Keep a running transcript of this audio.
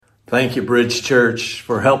Thank you, Bridge Church,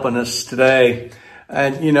 for helping us today.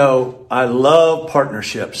 And, I love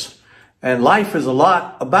partnerships. And life is a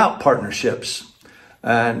lot about partnerships.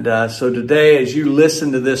 And so today, as you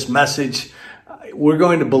listen to this message, we're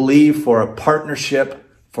going to believe for a partnership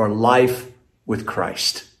for life with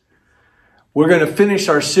Christ. We're going to finish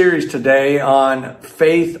our series today on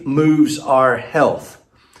Faith Moves Our Health.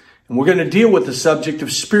 And we're going to deal with the subject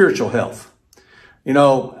of spiritual health.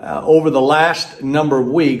 Over the last number of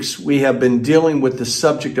weeks, we have been dealing with the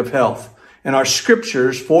subject of health. And our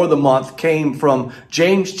scriptures for the month came from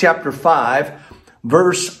James chapter 5,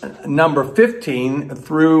 verse number 15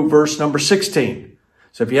 through verse number 16.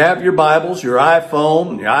 So if you have your Bibles, your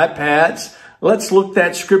iPhone, your iPads, let's look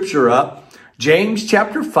that scripture up. James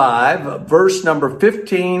chapter 5, verse number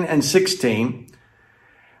 15 and 16.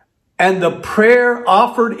 And the prayer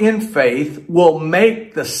offered in faith will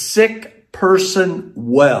make the sick person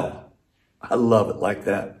well. I love it like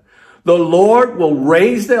that. The Lord will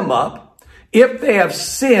raise them up. If they have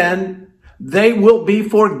sinned, they will be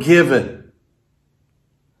forgiven.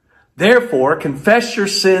 Therefore, confess your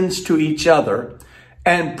sins to each other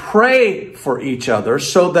and pray for each other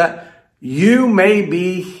so that you may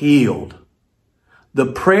be healed.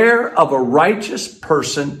 The prayer of a righteous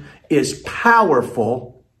person is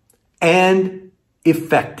powerful and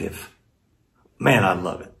effective. Man, I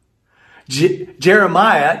love it.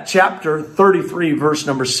 Jeremiah chapter 33, verse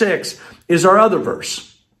number 6 is our other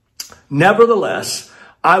verse. Nevertheless,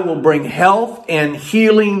 I will bring health and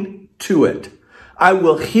healing to it. I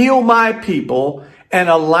will heal my people and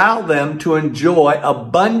allow them to enjoy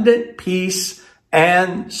abundant peace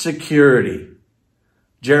and security.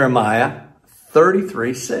 Jeremiah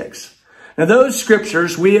 33, 6. Now those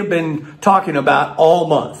scriptures we have been talking about all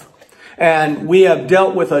month. And we have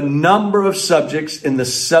dealt with a number of subjects in the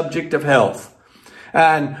subject of health.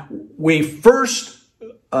 And we first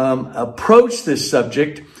approached this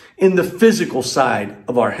subject in the physical side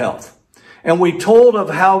of our health. And we told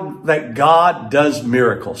of how that God does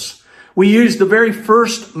miracles. We used the very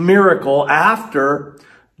first miracle after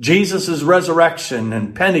Jesus' resurrection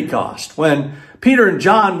and Pentecost, when Peter and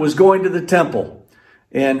John was going to the temple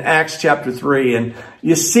in Acts chapter 3. And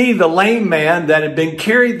you see the lame man that had been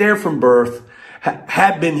carried there from birth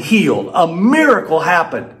had been healed. A miracle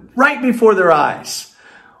happened right before their eyes.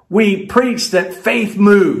 We preached that faith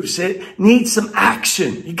moves. It needs some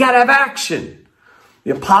action. You got to have action.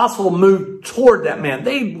 The apostle moved toward that man.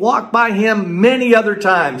 They walked by him many other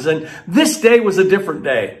times. And this day was a different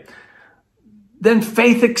day. Then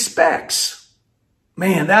faith expects.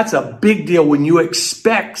 Man, that's a big deal when you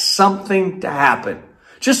expect something to happen.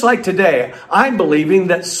 Just like today, I'm believing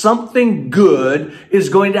that something good is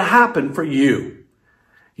going to happen for you.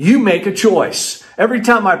 You make a choice. Every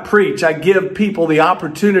time I preach, I give people the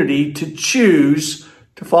opportunity to choose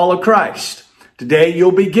to follow Christ. Today,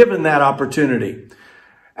 you'll be given that opportunity.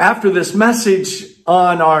 After this message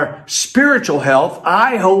on our spiritual health,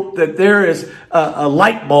 I hope that there is a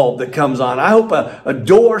light bulb that comes on. I hope a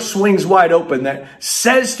door swings wide open that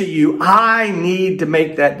says to you, I need to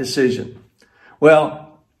make that decision. Well,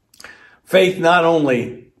 faith not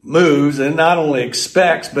only moves and not only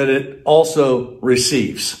expects, but it also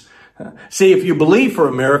receives. See, if you believe for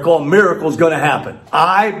a miracle is going to happen.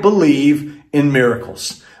 I believe in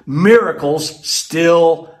miracles. Miracles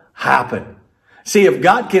still happen. See, if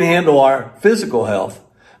God can handle our physical health,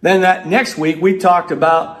 then that next week we talked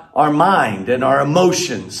about our mind and our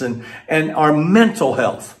emotions and our mental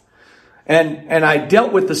health. And I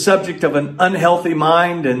dealt with the subject of an unhealthy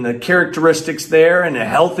mind and the characteristics there, and a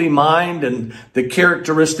healthy mind and the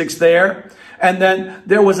characteristics there. And then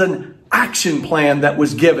there was an action plan that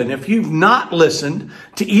was given. If you've not listened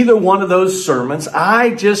to either one of those sermons,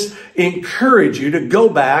 I just encourage you to go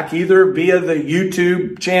back either via the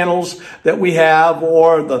YouTube channels that we have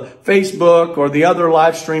or the Facebook or the other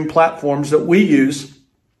live stream platforms that we use.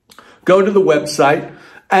 Go to the website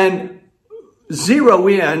and zero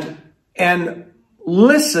in and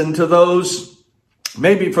listen to those,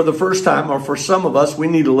 maybe for the first time, or for some of us, we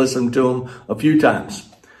need to listen to them a few times.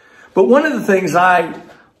 But one of the things I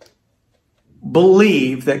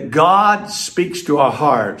believe that God speaks to our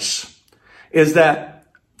hearts is that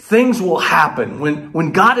things will happen.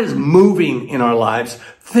 When God is moving in our lives,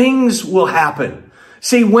 things will happen.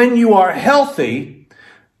 See, when you are healthy,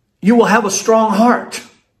 you will have a strong heart.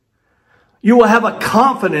 You will have a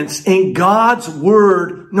confidence in God's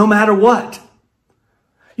word no matter what.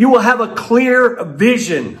 You will have a clear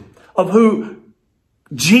vision of who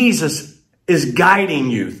Jesus is guiding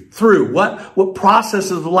you through. What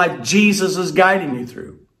processes of life Jesus is guiding you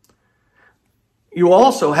through. You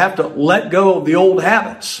also have to let go of the old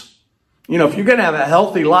habits. If you're going to have a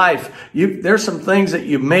healthy life, there's some things that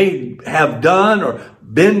you may have done or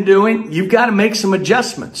been doing. You've got to make some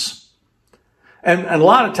adjustments. And a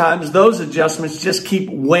lot of times those adjustments just keep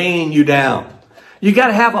weighing you down. You got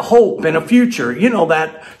to have a hope and a future.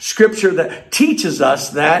 That scripture that teaches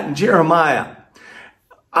us that in Jeremiah.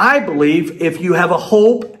 I believe if you have a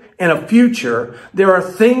hope and a future, there are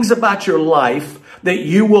things about your life that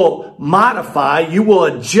you will modify, you will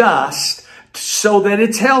adjust so that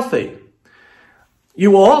it's healthy.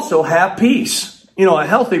 You will also have peace. A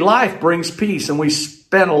healthy life brings peace, and we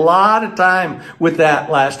spent a lot of time with that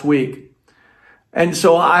last week. And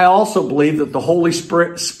so I also believe that the Holy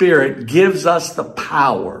Spirit gives us the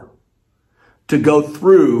power to go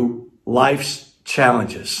through life's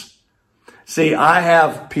challenges. See, I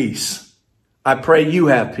have peace. I pray you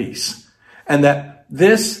have peace, and that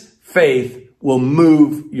this faith will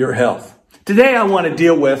move your health. Today, I want to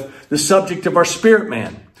deal with the subject of our spirit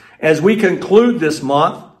man. As we conclude this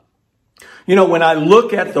month, when I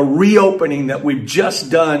look at the reopening that we've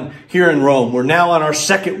just done here in Rome, we're now on our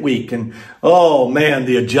second week, and oh man,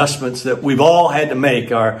 the adjustments that we've all had to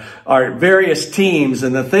make, our various teams,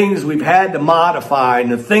 and the things we've had to modify,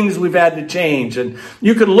 and the things we've had to change. And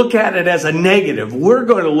you could look at it as a negative. We're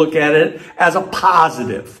going to look at it as a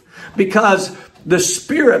positive, because the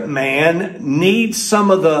spirit man needs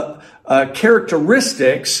some of the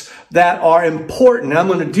characteristics that are important. I'm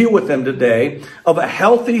going to deal with them today, of a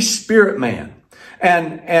healthy spirit man.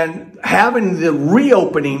 And having the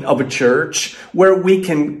reopening of a church where we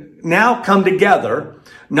can now come together,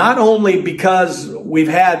 not only because we've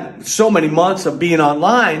had so many months of being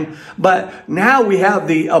online, but now we have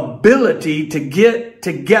the ability to get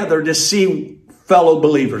together to see fellow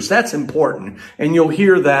believers. That's important. And you'll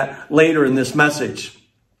hear that later in this message.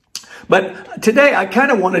 But today, I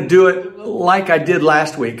kind of want to do it like I did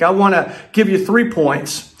last week. I want to give you 3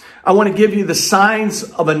 points. I want to give you the signs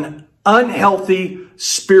of an unhealthy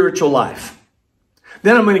spiritual life.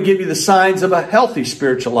 Then I'm going to give you the signs of a healthy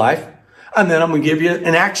spiritual life. And then I'm going to give you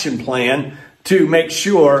an action plan to make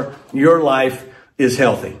sure your life is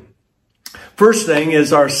healthy. First thing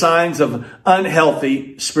is our signs of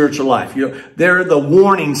unhealthy spiritual life. They're the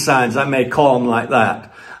warning signs, I may call them like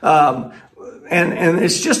that. And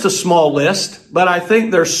it's just a small list, but I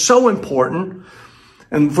think they're so important.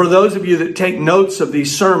 And for those of you that take notes of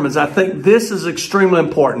these sermons, I think this is extremely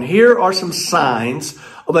important. Here are some signs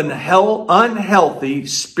of an unhealthy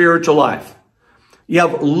spiritual life. You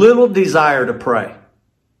have little desire to pray.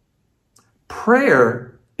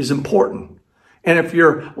 Prayer is important. And if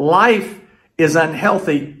your life is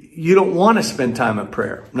unhealthy, you don't want to spend time in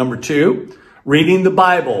prayer. Number 2, reading the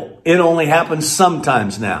Bible. It only happens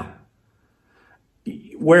sometimes now.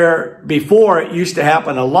 Where before it used to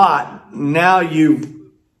happen a lot, now you've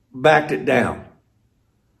backed it down.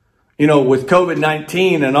 With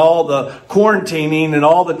COVID-19 and all the quarantining and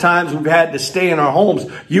all the times we've had to stay in our homes,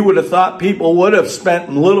 you would have thought people would have spent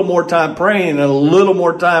a little more time praying and a little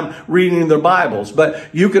more time reading their Bibles.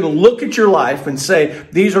 But you can look at your life and say,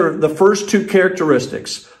 these are the first 2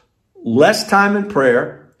 characteristics. Less time in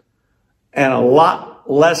prayer and a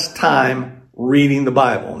lot less time reading the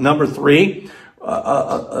Bible. Number 3,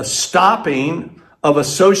 a stopping of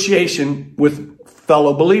association with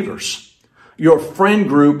fellow believers. Your friend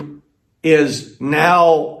group is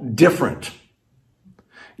now different.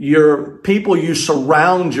 Your people you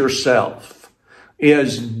surround yourself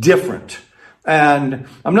is different. And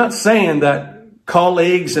I'm not saying that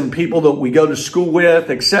colleagues and people that we go to school with,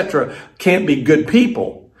 etc., can't be good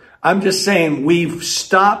people. I'm just saying we've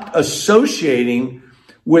stopped associating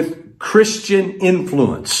with Christian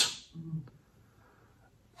influence.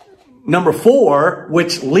 Number 4,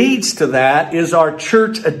 which leads to that, is our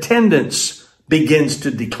church attendance begins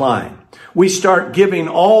to decline. We start giving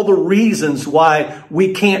all the reasons why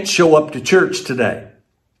we can't show up to church today.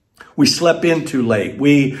 We slept in too late.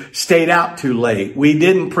 We stayed out too late. We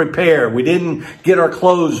didn't prepare. We didn't get our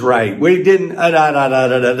clothes right. We didn't,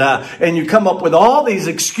 And you come up with all these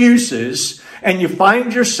excuses, and you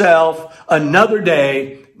find yourself another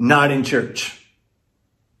day not in church.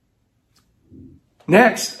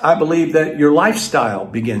 Next, I believe that your lifestyle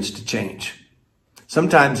begins to change.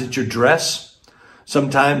 Sometimes it's your dress.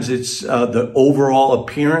 Sometimes it's the overall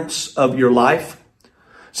appearance of your life.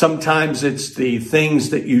 Sometimes it's the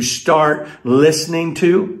things that you start listening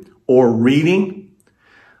to or reading.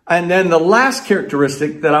 And then the last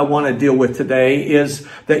characteristic that I want to deal with today is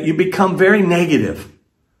that you become very negative.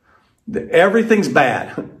 Everything's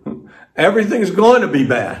bad. Everything's going to be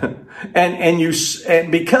bad.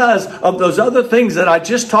 And because of those other things that I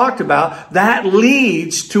just talked about, that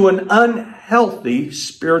leads to an unhealthy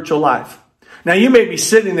spiritual life. Now, you may be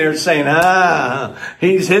sitting there saying,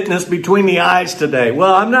 he's hitting us between the eyes today.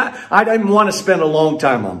 Well, I didn't want to spend a long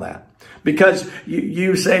time on that. Because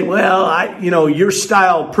you say, well, your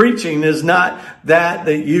style of preaching is not that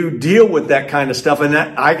you deal with that kind of stuff. And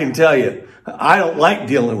that, I can tell you, I don't like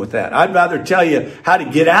dealing with that. I'd rather tell you how to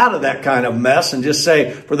get out of that kind of mess and just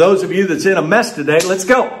say, for those of you that's in a mess today, let's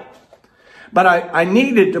go. But I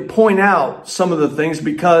needed to point out some of the things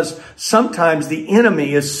because sometimes the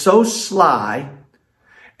enemy is so sly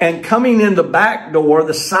and coming in the back door,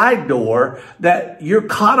 the side door, that you're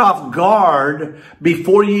caught off guard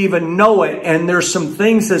before you even know it. And there's some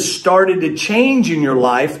things that started to change in your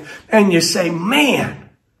life. And you say, man,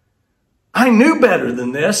 I knew better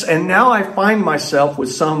than this. And now I find myself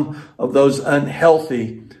with some of those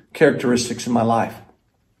unhealthy characteristics in my life.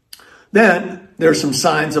 Then there's some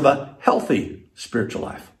signs of a healthy spiritual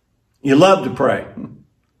life. You love to pray.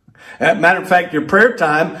 As a matter of fact, your prayer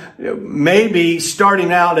time may be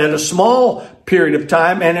starting out at a small period of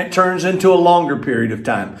time and it turns into a longer period of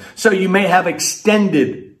time. So you may have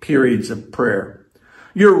extended periods of prayer.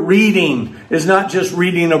 Your reading is not just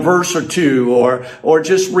reading a verse or two or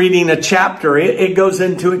just reading a chapter. It goes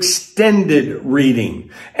into extended reading.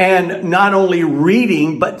 And not only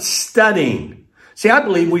reading, but studying. See, I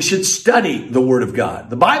believe we should study the Word of God.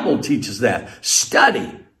 The Bible teaches that.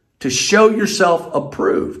 Study to show yourself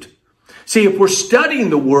approved. See, if we're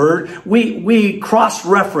studying the Word, we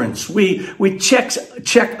cross-reference, we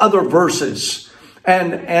check other verses.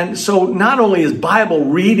 And so not only is Bible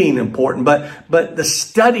reading important, but the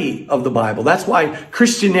study of the Bible. That's why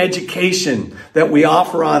Christian education that we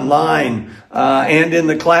offer online and in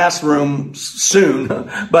the classroom soon,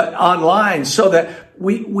 but online, so that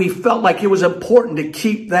we felt like it was important to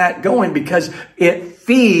keep that going because it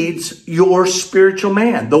feeds your spiritual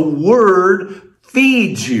man. The Word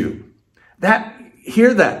feeds you.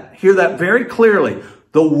 Hear that very clearly.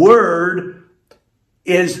 The Word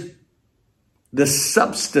is the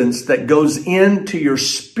substance that goes into your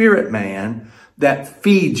spirit man that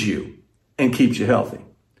feeds you and keeps you healthy.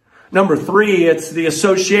 Number 3, it's the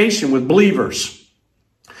association with believers.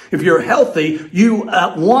 If you're healthy, you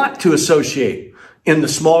want to associate in the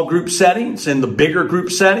small group settings, in the bigger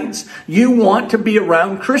group settings. You want to be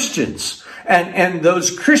around Christians. And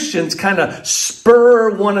those Christians kind of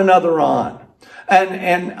spur one another on.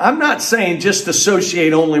 And I'm not saying just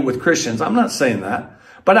associate only with Christians. I'm not saying that.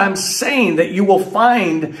 But I'm saying that you will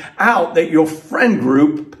find out that your friend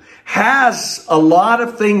group has a lot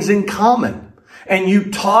of things in common. And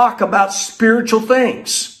you talk about spiritual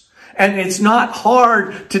things. And it's not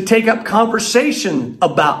hard to take up conversation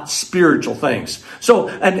about spiritual things. So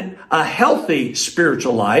a healthy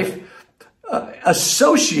spiritual life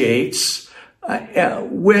associates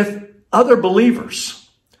with other believers.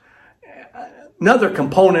 Another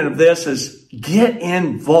component of this is get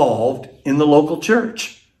involved in the local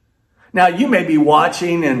church. Now, you may be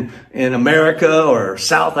watching in America or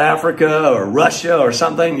South Africa or Russia or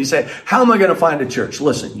something. And you say, how am I going to find a church?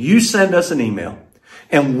 Listen, you send us an email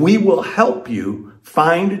and we will help you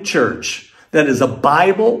find a church that is a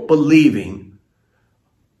Bible-believing,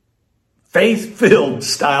 faith-filled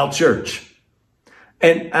style church.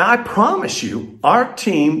 And I promise you, our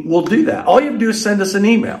team will do that. All you have to do is send us an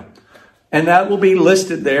email. And that will be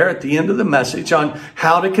listed there at the end of the message on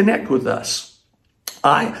how to connect with us.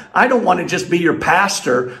 I don't want to just be your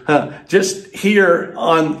pastor just here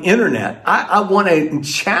on internet. I want to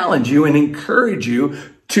challenge you and encourage you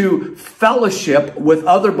to fellowship with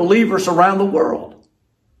other believers around the world.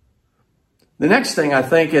 The next thing I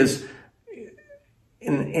think is,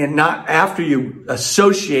 and not after you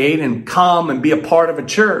associate and come and be a part of a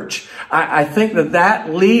church, I think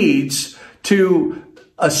that leads to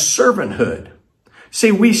a servanthood.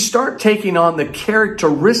 See, we start taking on the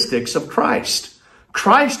characteristics of Christ.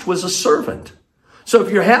 Christ was a servant. So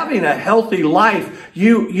if you're having a healthy life,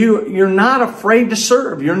 you're not afraid to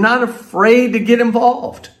serve. You're not afraid to get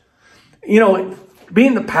involved. You know,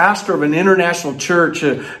 being the pastor of an international church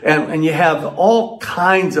and you have all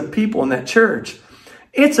kinds of people in that church,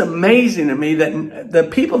 it's amazing to me that the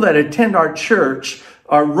people that attend our church,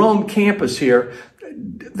 our Rome campus here,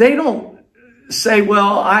 they don't say,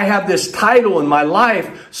 well, I have this title in my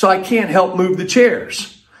life, so I can't help move the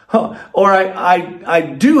chairs. Or I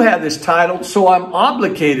do have this title, so I'm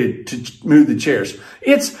obligated to move the chairs.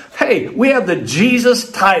 It's, hey, we have the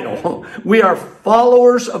Jesus title. We are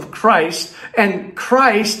followers of Christ, and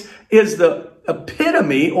Christ is the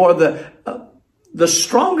epitome or the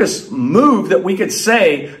strongest move that we could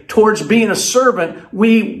say towards being a servant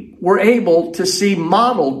we were able to see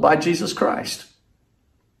modeled by Jesus Christ.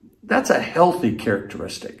 That's a healthy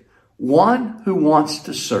characteristic. One who wants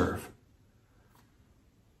to serve.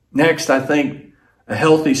 Next, I think a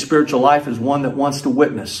healthy spiritual life is one that wants to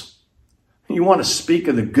witness. You want to speak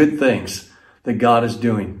of the good things that God is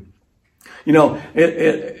doing. You know,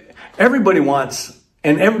 everybody wants,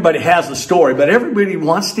 and everybody has a story, but everybody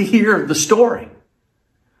wants to hear the story.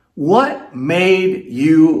 What made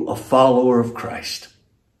you a follower of Christ?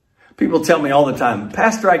 People tell me all the time,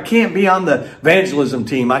 Pastor, I can't be on the evangelism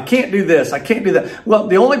team. I can't do this. I can't do that. Well,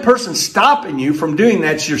 the only person stopping you from doing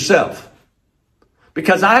that's yourself.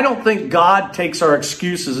 Because I don't think God takes our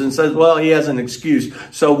excuses and says, well, he has an excuse,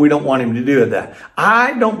 so we don't want him to do that.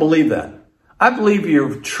 I don't believe that. I believe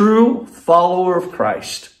you're a true follower of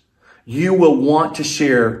Christ. You will want to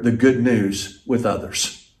share the good news with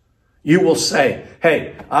others. You will say,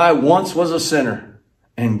 hey, I once was a sinner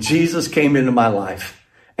and Jesus came into my life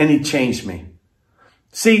and he changed me.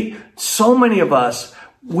 See, so many of us,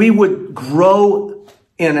 we would grow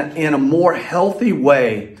in a more healthy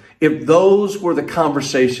way if those were the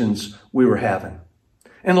conversations we were having.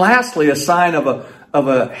 And lastly, a sign of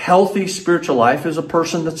a healthy spiritual life is a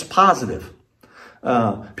person that's positive.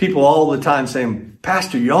 People all the time saying,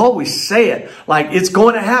 Pastor, you always say it like it's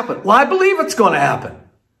going to happen. Well, I believe it's going to happen.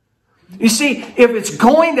 You see, if it's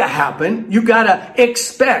going to happen, you got to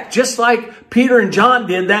expect, just like Peter and John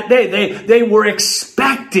did that day. They were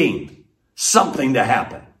expecting something to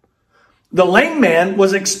happen. The lame man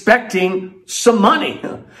was expecting some money.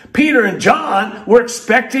 Peter and John were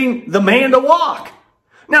expecting the man to walk.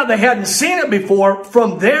 Now, they hadn't seen it before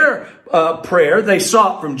from their prayer. They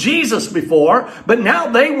saw it from Jesus before, but now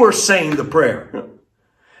they were saying the prayer.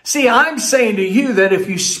 See, I'm saying to you that if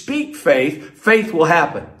you speak faith, faith will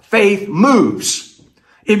happen. Faith moves.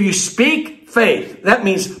 If you speak faith, that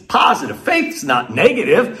means positive. Faith's not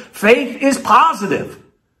negative. Faith is positive.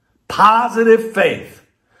 Positive faith.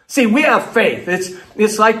 See, we have faith.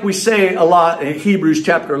 It's like we say a lot in Hebrews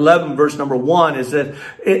chapter 11, verse number 1, is that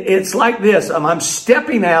it's like this. I'm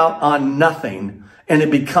stepping out on nothing and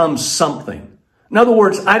it becomes something. In other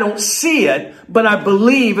words, I don't see it, but I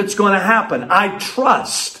believe it's going to happen. I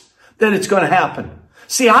trust that it's going to happen.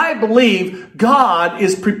 See, I believe God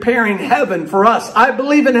is preparing heaven for us. I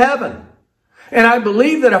believe in heaven. And I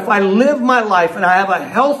believe that if I live my life and I have a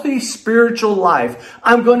healthy spiritual life,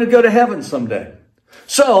 I'm going to go to heaven someday.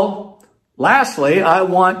 So, lastly, I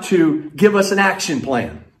want to give us an action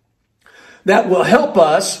plan that will help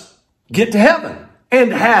us get to heaven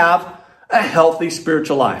and have a healthy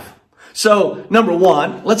spiritual life. So, number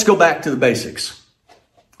one, let's go back to the basics.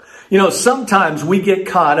 You know, sometimes we get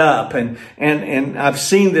caught up, and I've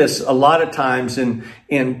seen this a lot of times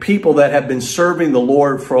in people that have been serving the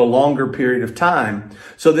Lord for a longer period of time.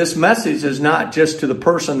 So this message is not just to the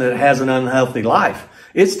person that has an unhealthy life.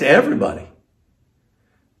 It's to everybody.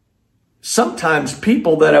 Sometimes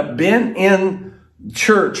people that have been in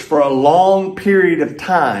church for a long period of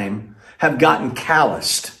time have gotten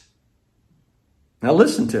calloused. Now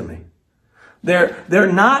listen to me.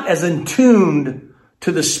 They're not as in tuned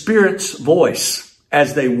to the Spirit's voice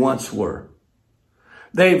as they once were.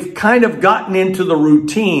 They've kind of gotten into the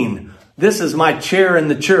routine. This is my chair in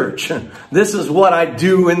the church. This is what I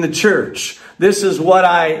do in the church. This is what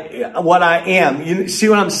I am. You see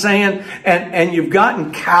what I'm saying? And you've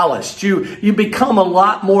gotten calloused. You become a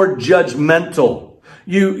lot more judgmental.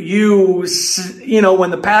 You know,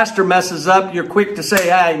 when the pastor messes up, you're quick to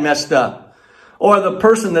say, "Ah, he messed up." Or the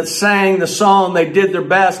person that sang the song, they did their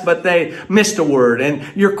best, but they missed a word. And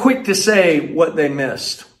you're quick to say what they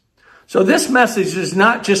missed. So this message is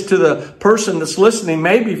not just to the person that's listening,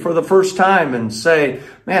 maybe for the first time, and say,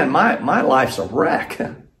 "Man, my life's a wreck.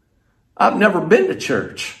 I've never been to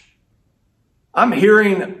church. I'm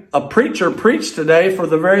hearing a preacher preach today for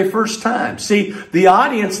the very first time." See, the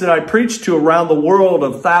audience that I preach to around the world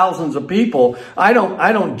of thousands of people, I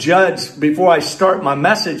don't judge before I start my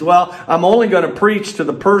message. Well, I'm only going to preach to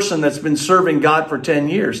the person that's been serving God for 10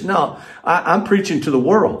 years. No, I'm preaching to the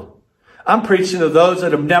world. I'm preaching to those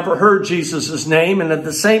that have never heard Jesus' name. And at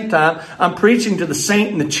the same time, I'm preaching to the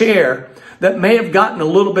saint in the chair that may have gotten a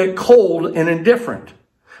little bit cold and indifferent.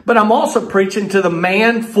 But I'm also preaching to the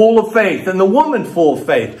man full of faith and the woman full of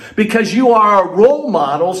faith, because you are our role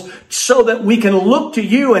models, so that we can look to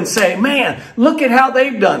you and say, "Man, look at how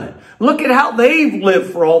they've done it. Look at how they've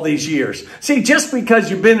lived for all these years." See, just because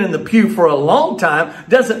you've been in the pew for a long time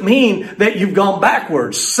doesn't mean that you've gone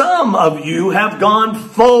backwards. Some of you have gone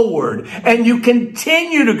forward, and you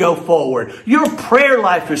continue to go forward. Your prayer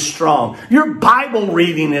life is strong. Your Bible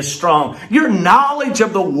reading is strong. Your knowledge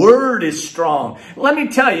of the Word is strong. Let me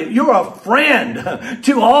tell you, you're a friend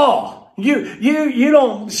to all. You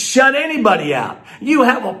don't shut anybody out. You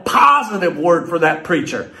have a positive word for that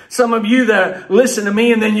preacher. Some of you that listen to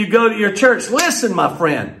me and then you go to your church. Listen, my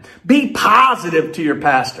friend, be positive to your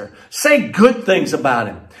pastor. Say good things about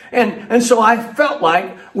him. And so I felt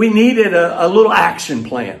like we needed a little action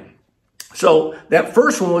plan. So that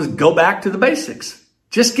first one was go back to the basics.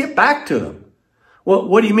 Just get back to them. Well,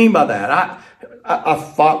 what do you mean by that? I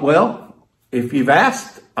thought, well, if you've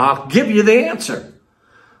asked, I'll give you the answer.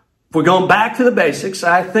 If we're going back to the basics,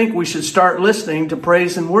 I think we should start listening to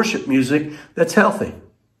praise and worship music that's healthy.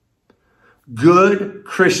 Good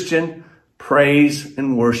Christian praise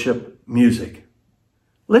and worship music.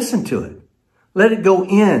 Listen to it. Let it go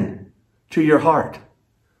in to your heart.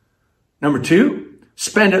 Number 2,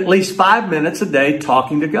 spend at least 5 minutes a day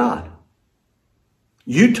talking to God.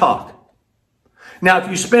 You talk. Now, if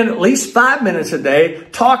you spend at least 5 minutes a day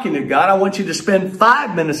talking to God, I want you to spend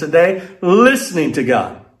 5 minutes a day listening to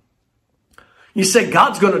God. You say,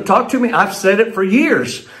 God's going to talk to me? I've said it for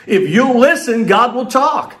years. If you'll listen, God will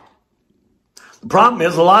talk. The problem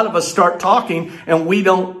is a lot of us start talking and we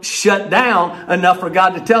don't shut down enough for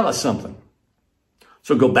God to tell us something.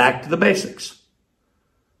 So go back to the basics.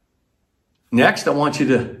 Next, I want you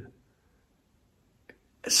to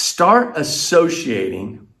start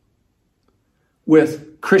associating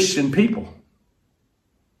with Christian people.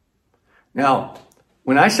 Now,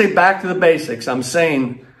 when I say back to the basics, I'm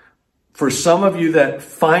saying for some of you that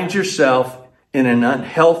find yourself in an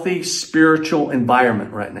unhealthy spiritual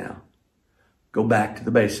environment right now, go back to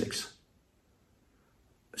the basics.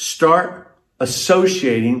 Start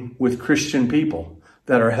associating with Christian people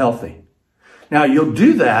that are healthy. Now, you'll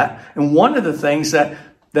do that, and one of the things that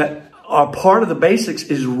are part of the basics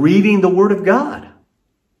is reading the Word of God.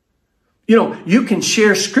 You know, you can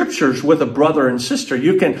share scriptures with a brother and sister.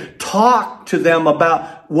 You can talk to them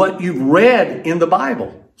about what you've read in the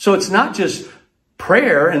Bible. So it's not just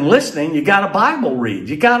prayer and listening. You got a Bible read.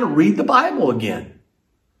 You got to read the Bible again.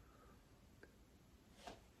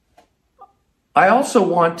 I also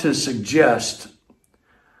want to suggest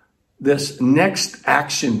this next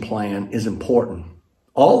action plan is important.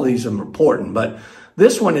 All of these are important, but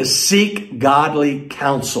this one is seek godly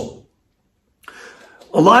counsel.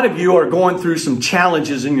 A lot of you are going through some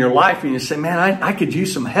challenges in your life and you say, man, I could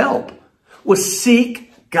use some help. Well,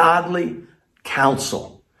 seek godly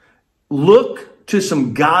counsel. Look to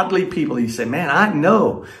some godly people. You say, man, I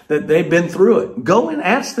know that they've been through it. Go and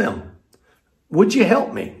ask them, would you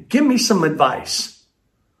help me? Give me some advice.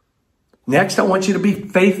 Next, I want you to be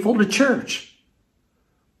faithful to church.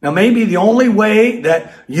 Now, maybe the only way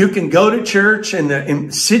that you can go to church in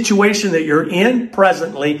the situation that you're in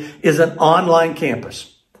presently is an online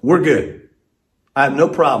campus. We're good. I have no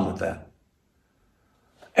problem with that.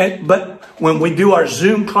 But when we do our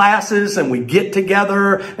Zoom classes and we get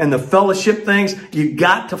together and the fellowship things, you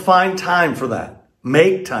got to find time for that.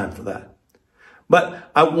 Make time for that.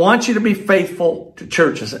 But I want you to be faithful to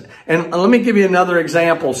churches. And let me give you another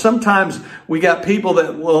example. Sometimes we got people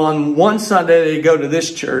that, well, on one Sunday they go to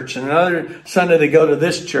this church, and another Sunday they go to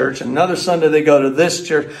this church, and another Sunday they go to this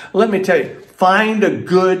church. Let me tell you, find a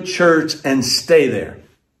good church and stay there.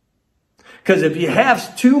 Because if you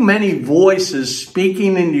have too many voices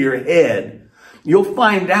speaking into your head, you'll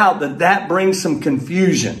find out that brings some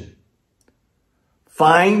confusion.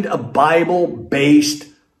 Find a Bible-based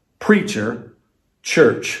preacher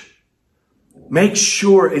church. Make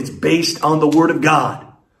sure it's based on the Word of God.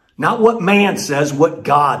 Not what man says, what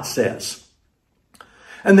God says.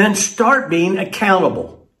 And then start being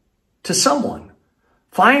accountable to someone.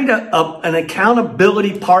 Find an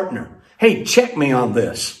accountability partner. Hey, check me on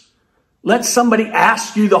this. Let somebody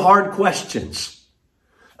ask you the hard questions.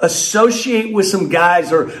 Associate with some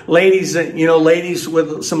guys or ladies, ladies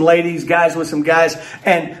with some ladies, guys with some guys,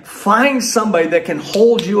 and find somebody that can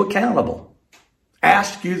hold you accountable.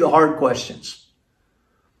 Ask you the hard questions.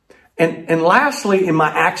 And lastly, in my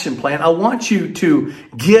action plan, I want you to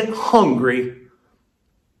get hungry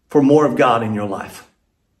for more of God in your life.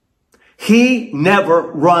 He never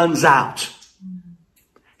runs out.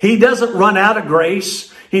 He doesn't run out of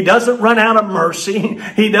grace. He doesn't run out of mercy.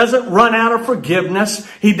 He doesn't run out of forgiveness.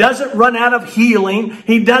 He doesn't run out of healing.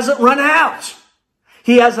 He doesn't run out.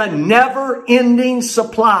 He has a never-ending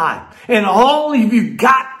supply. And all you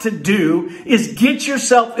got to do is get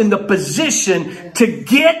yourself in the position to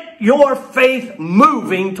get your faith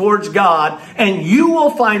moving towards God. And you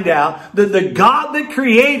will find out that the God that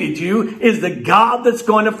created you is the God that's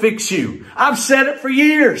going to fix you. I've said it for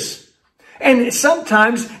years. And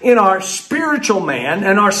sometimes in our spiritual man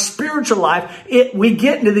and our spiritual life, we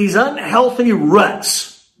get into these unhealthy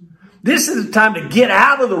ruts. This is the time to get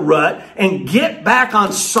out of the rut and get back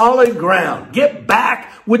on solid ground. Get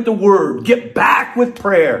back with the Word. Get back with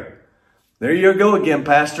prayer. There you go again,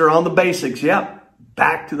 Pastor, on the basics. Yep,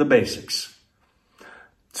 back to the basics.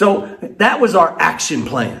 So that was our action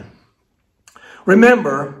plan.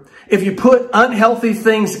 Remember, if you put unhealthy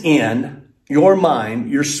things in your mind,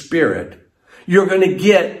 your spirit, you're going to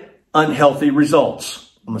get unhealthy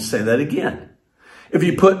results. I'm going to say that again. If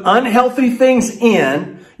you put unhealthy things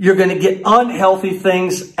in, you're going to get unhealthy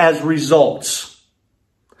things as results.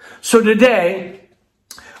 So today,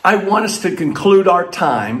 I want us to conclude our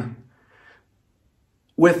time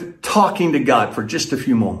with talking to God for just a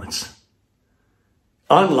few moments.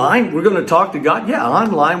 Online, we're going to talk to God. Yeah,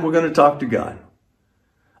 online, we're going to talk to God.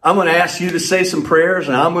 I'm going to ask you to say some prayers,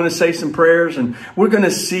 and I'm going to say some prayers, and we're going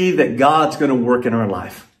to see that God's going to work in our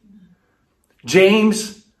life.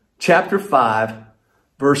 James chapter 5,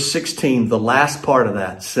 verse 16, the last part of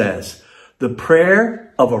that says, the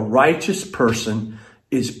prayer of a righteous person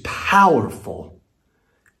is powerful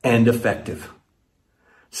and effective.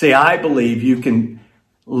 See, I believe you can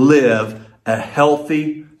live a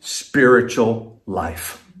healthy spiritual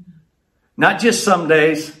life. Not just some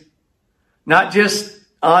days, not just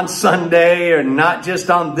on Sunday, or not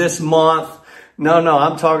just on this month. No,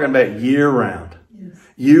 I'm talking about year round. Yes.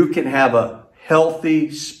 You can have a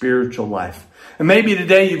healthy spiritual life. And maybe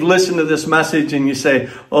today you've listened to this message and you say,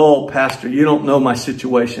 oh, Pastor, you don't know my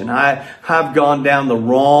situation. I've gone down the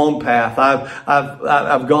wrong path.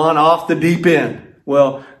 I've gone off the deep end.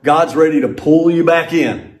 Well, God's ready to pull you back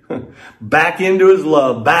in, back into His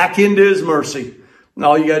love, back into His mercy. And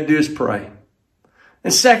all you got to do is pray.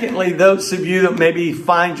 And secondly, those of you that maybe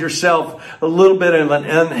find yourself a little bit of an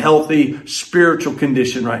unhealthy spiritual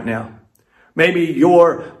condition right now. Maybe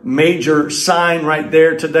your major sign right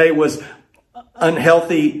there today was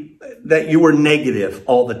unhealthy, that you were negative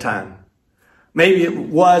all the time. Maybe it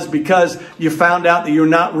was because you found out that you're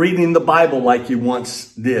not reading the Bible like you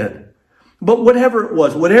once did. But whatever it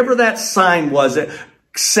was, whatever that sign was that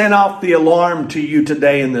sent off the alarm to you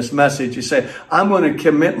today in this message, you say, I'm going to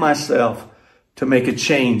commit myself to make a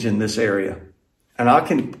change in this area. And I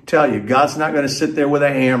can tell you, God's not going to sit there with a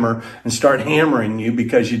hammer and start hammering you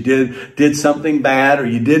because you did something bad, or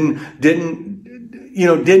you didn't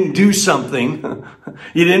do something.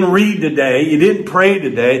 You didn't read today. You didn't pray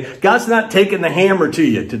today. God's not taking the hammer to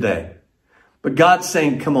you today. But God's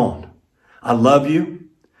saying, come on, I love you,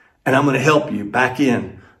 and I'm going to help you back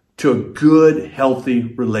in to a good, healthy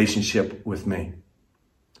relationship with me.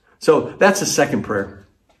 So that's the second prayer.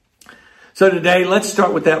 So today, let's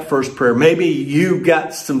start with that first prayer. Maybe you've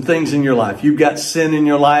got some things in your life. You've got sin in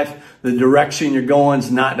your life. The direction you're going is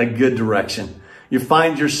not a good direction. You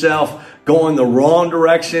find yourself going the wrong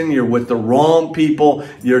direction. You're with the wrong people.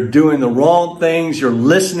 You're doing the wrong things. You're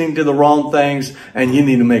listening to the wrong things, and you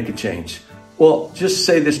need to make a change. Well, just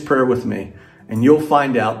say this prayer with me, and you'll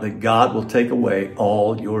find out that God will take away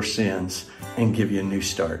all your sins and give you a new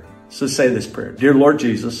start. So say this prayer. Dear Lord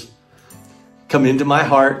Jesus, come into my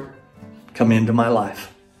heart. Come into my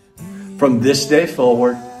life. From this day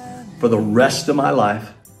forward, for the rest of my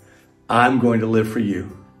life, I'm going to live for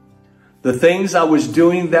you. The things I was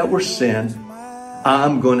doing that were sin,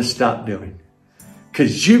 I'm going to stop doing.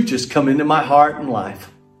 Because you've just come into my heart and life.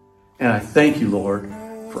 And I thank you, Lord,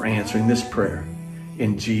 for answering this prayer.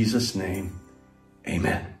 In Jesus' name,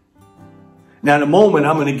 amen. Now, in a moment,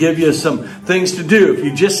 I'm going to give you some things to do if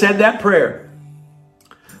you just said that prayer.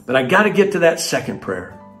 But I got to get to that second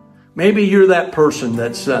prayer. Maybe you're that person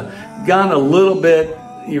that's gone a little bit.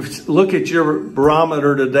 You look at your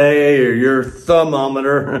barometer today or your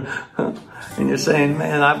thermometer and you're saying,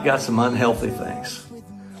 man, I've got some unhealthy things.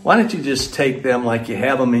 Why don't you just take them like you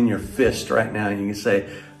have them in your fist right now, and you can say,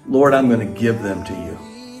 Lord, I'm going to give them to you.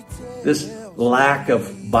 This lack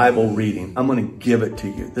of Bible reading, I'm going to give it to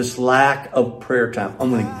you. This lack of prayer time, I'm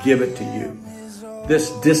going to give it to you. This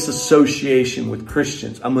disassociation with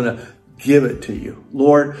Christians, I'm going to give it to you.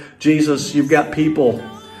 Lord Jesus, you've got people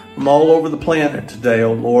from all over the planet today,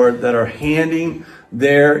 oh Lord, that are handing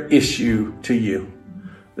their issue to you.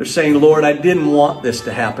 They're saying, Lord, I didn't want this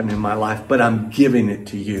to happen in my life, but I'm giving it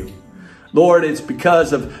to you. Lord, it's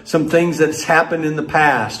because of some things that's happened in the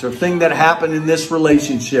past, or a thing that happened in this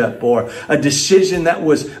relationship, or a decision that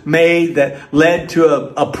was made that led to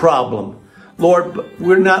a problem. Lord,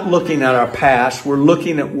 we're not looking at our past. We're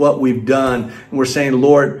looking at what we've done. And we're saying,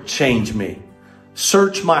 Lord, change me.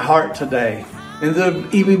 Search my heart today. And there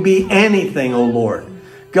even be anything, oh Lord.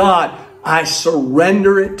 God, I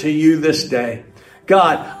surrender it to you this day.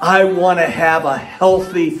 God, I want to have a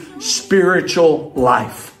healthy spiritual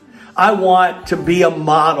life. I want to be a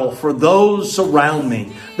model for those around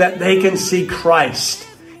me, that they can see Christ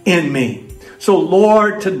in me. So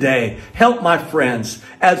Lord, today, help my friends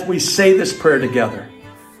as we say this prayer together.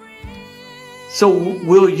 So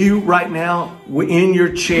will you right now, in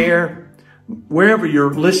your chair, wherever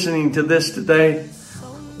you're listening to this today,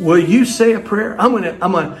 will you say a prayer? I'm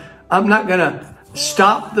not gonna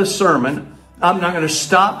stop the sermon. I'm not going to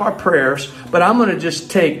stop our prayers, but I'm going to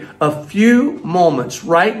just take a few moments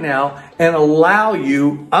right now and allow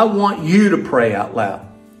you. I want you to pray out loud.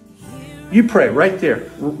 You pray right there,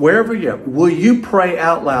 wherever you are. Will you pray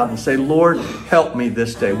out loud and say, Lord, help me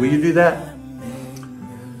this day? Will you do that?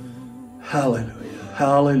 Hallelujah.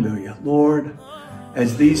 Hallelujah. Lord,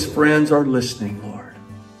 as these friends are listening, Lord,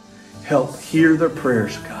 help hear their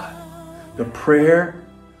prayers, God. The prayer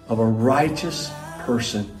of a righteous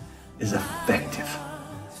person is effective.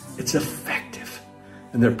 It's effective.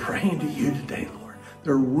 And they're praying to you today, Lord.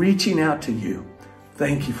 They're reaching out to you.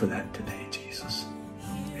 Thank you for that today, Jesus.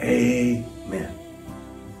 Amen.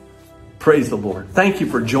 Praise the Lord. Thank you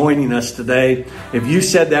for joining us today. If you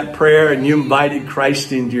said that prayer and you invited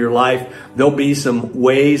Christ into your life, there'll be some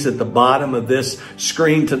ways at the bottom of this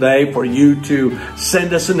screen today for you to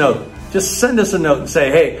send us a note. Just send us a note and say,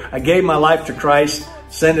 hey, I gave my life to Christ.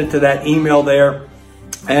 Send it to that email there.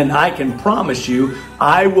 And I can promise you,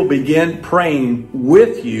 I will begin praying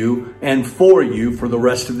with you and for you for the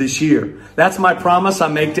rest of this year. That's my promise I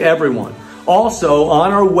make to everyone. Also,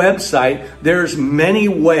 on our website, there's many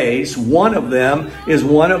ways. One of them is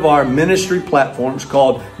one of our ministry platforms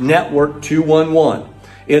called Network 211.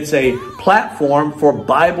 It's a platform for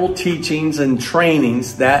Bible teachings and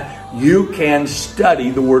trainings that you can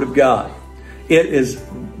study the Word of God. It is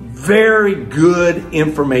very good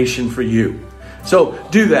information for you. So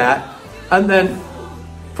do that. And then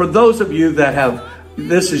for those of you that have,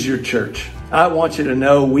 this is your church. I want you to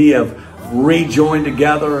know we have rejoined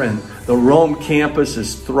together and the Rome campus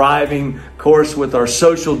is thriving. Of course, with our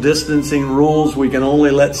social distancing rules, we can only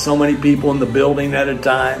let so many people in the building at a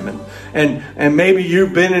time. And maybe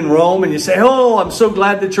you've been in Rome and you say, oh, I'm so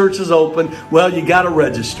glad the church is open. Well, you got to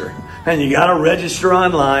register. And you got to register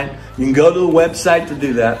online. You can go to the website to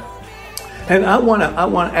do that. And I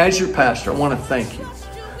want, as your pastor, I want to thank you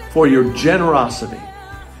for your generosity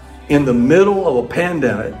in the middle of a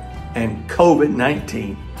pandemic and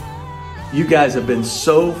COVID-19. You guys have been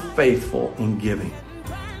so faithful in giving.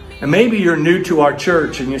 And maybe you're new to our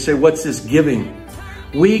church and you say, what's this giving?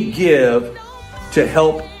 We give to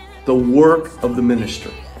help the work of the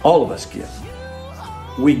ministry. All of us give.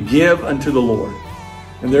 We give unto the Lord.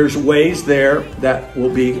 And there's ways there that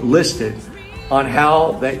will be listed on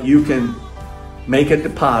how that you can make a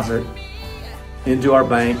deposit into our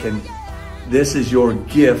bank, and this is your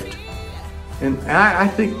gift. And I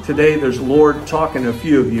think today there's Lord talking to a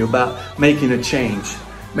few of you about making a change.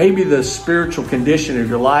 Maybe the spiritual condition of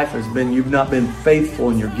your life has been you've not been faithful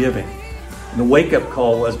in your giving. And the wake-up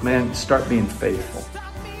call was, man, start being faithful.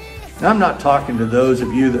 Now, I'm not talking to those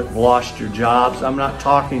of you that have lost your jobs. I'm not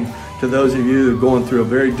talking to those of you that are going through a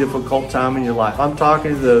very difficult time in your life. I'm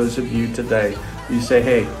talking to those of you today. You say,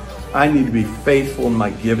 hey, I need to be faithful in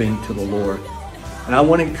my giving to the Lord. And I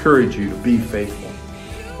want to encourage you to be faithful.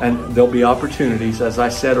 And there'll be opportunities, as I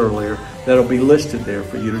said earlier, that'll be listed there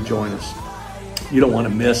for you to join us. You don't want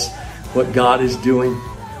to miss what God is doing.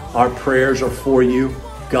 Our prayers are for you.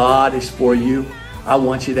 God is for you. I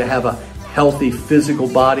want you to have a healthy physical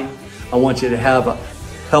body. I want you to have a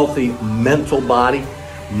healthy mental body,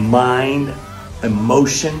 mind,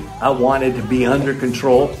 emotion. I want it to be under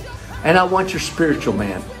control. And I want your spiritual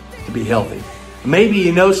man to be healthy. Maybe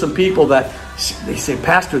you know some people that they say,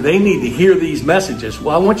 Pastor, they need to hear these messages.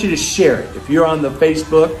 Well, I want you to share it. If you're on the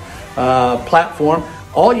Facebook platform,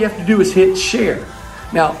 all you have to do is hit share.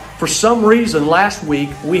 Now, for some reason, last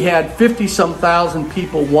week we had 50-some thousand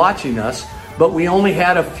people watching us, but we only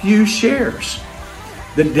had a few shares.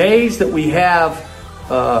 The days that we have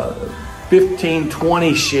 15,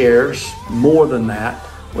 20 shares, more than that,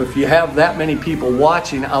 if you have that many people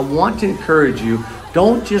watching, I want to encourage you,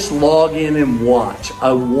 don't just log in and watch.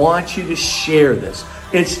 I want you to share this.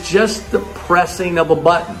 It's just the pressing of a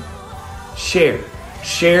button. Share.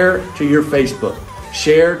 Share to your Facebook.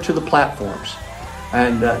 Share to the platforms.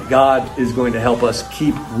 And God is going to help us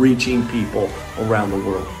keep reaching people around the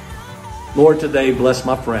world. Lord, today, bless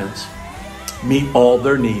my friends. Meet all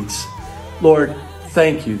their needs. Lord,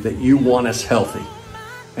 thank you that you want us healthy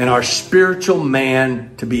and our spiritual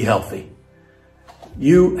man to be healthy.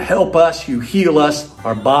 You help us, you heal us,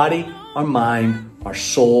 our body, our mind, our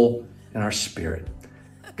soul, and our spirit.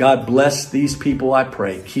 God bless these people, I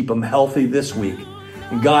pray. Keep them healthy this week.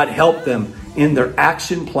 And God, help them in their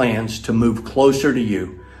action plans to move closer to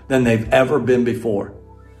you than they've ever been before.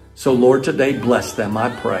 So Lord, today bless them, I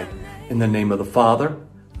pray, in the name of the Father,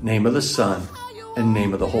 name of the Son, and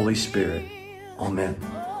name of the Holy Spirit. Amen.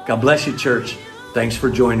 God bless you, church. Thanks for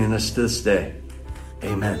joining us this day.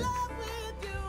 Amen.